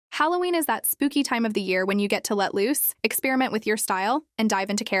Halloween is that spooky time of the year when you get to let loose, experiment with your style, and dive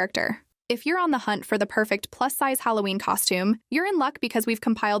into character. If you're on the hunt for the perfect plus-size Halloween costume, you're in luck because we've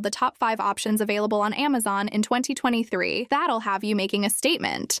compiled the top 5 options available on Amazon in 2023 that'll have you making a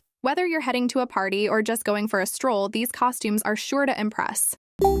statement. Whether you're heading to a party or just going for a stroll, these costumes are sure to impress.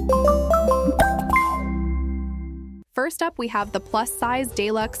 First up, we have the plus-size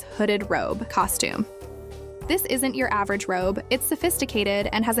Deluxe hooded robe costume. This isn't your average robe, it's sophisticated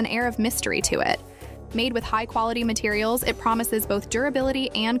and has an air of mystery to it. Made with high-quality materials, it promises both durability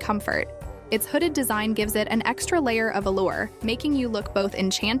and comfort. Its hooded design gives it an extra layer of allure, making you look both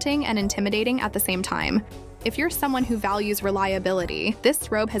enchanting and intimidating at the same time. If you're someone who values reliability, this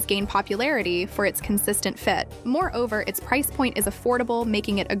robe has gained popularity for its consistent fit. Moreover, its price point is affordable,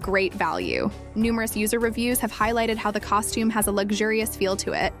 making it a great value. Numerous user reviews have highlighted how the costume has a luxurious feel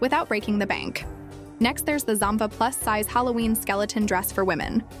to it, without breaking the bank. Next, there's the ZOMVA plus-size Halloween skeleton dress for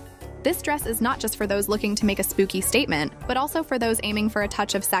women. This dress is not just for those looking to make a spooky statement, but also for those aiming for a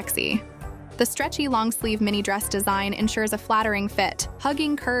touch of sexy. The stretchy long-sleeve mini dress design ensures a flattering fit,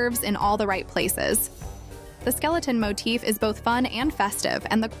 hugging curves in all the right places. The skeleton motif is both fun and festive,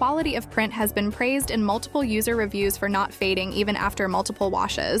 and the quality of print has been praised in multiple user reviews for not fading even after multiple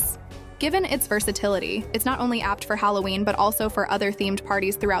washes. Given its versatility, it's not only apt for Halloween but also for other themed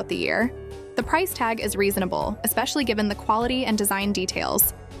parties throughout the year. The price tag is reasonable, especially given the quality and design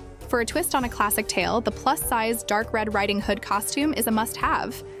details. For a twist on a classic tale, the plus-size dark Red Riding Hood costume is a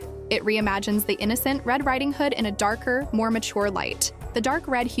must-have. It reimagines the innocent Red Riding Hood in a darker, more mature light. The dark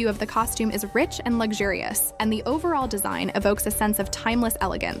red hue of the costume is rich and luxurious, and the overall design evokes a sense of timeless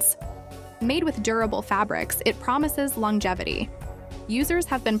elegance. Made with durable fabrics, it promises longevity. Users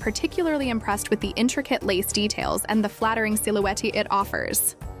have been particularly impressed with the intricate lace details and the flattering silhouette it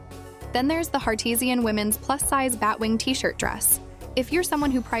offers. Then there's the HEARTISIAN women's plus-size Batwing t-shirt dress. If you're someone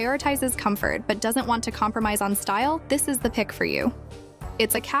who prioritizes comfort but doesn't want to compromise on style, this is the pick for you.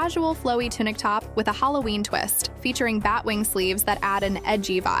 It's a casual, flowy tunic top with a Halloween twist, featuring Batwing sleeves that add an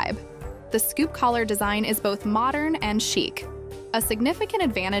edgy vibe. The scoop collar design is both modern and chic. A significant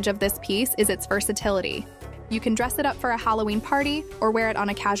advantage of this piece is its versatility. You can dress it up for a Halloween party or wear it on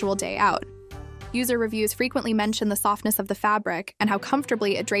a casual day out. User reviews frequently mention the softness of the fabric and how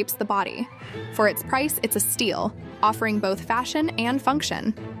comfortably it drapes the body. For its price, it's a steal, offering both fashion and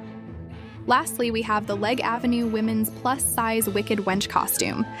function. Lastly, we have the Leg Avenue women's plus-size Wicked Wench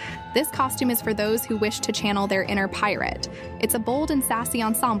costume. This costume is for those who wish to channel their inner pirate. It's a bold and sassy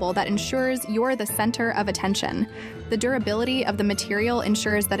ensemble that ensures you're the center of attention. The durability of the material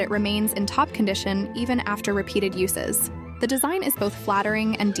ensures that it remains in top condition even after repeated uses. The design is both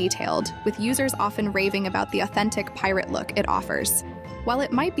flattering and detailed, with users often raving about the authentic pirate look it offers. While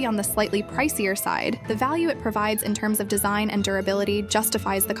it might be on the slightly pricier side, the value it provides in terms of design and durability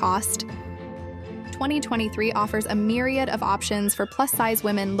justifies the cost. 2023 offers a myriad of options for plus-size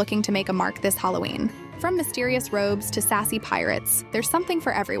women looking to make a mark this Halloween. From mysterious robes to sassy pirates, there's something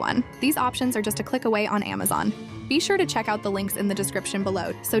for everyone. These options are just a click away on Amazon. Be sure to check out the links in the description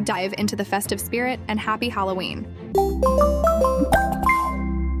below, so dive into the festive spirit and happy Halloween.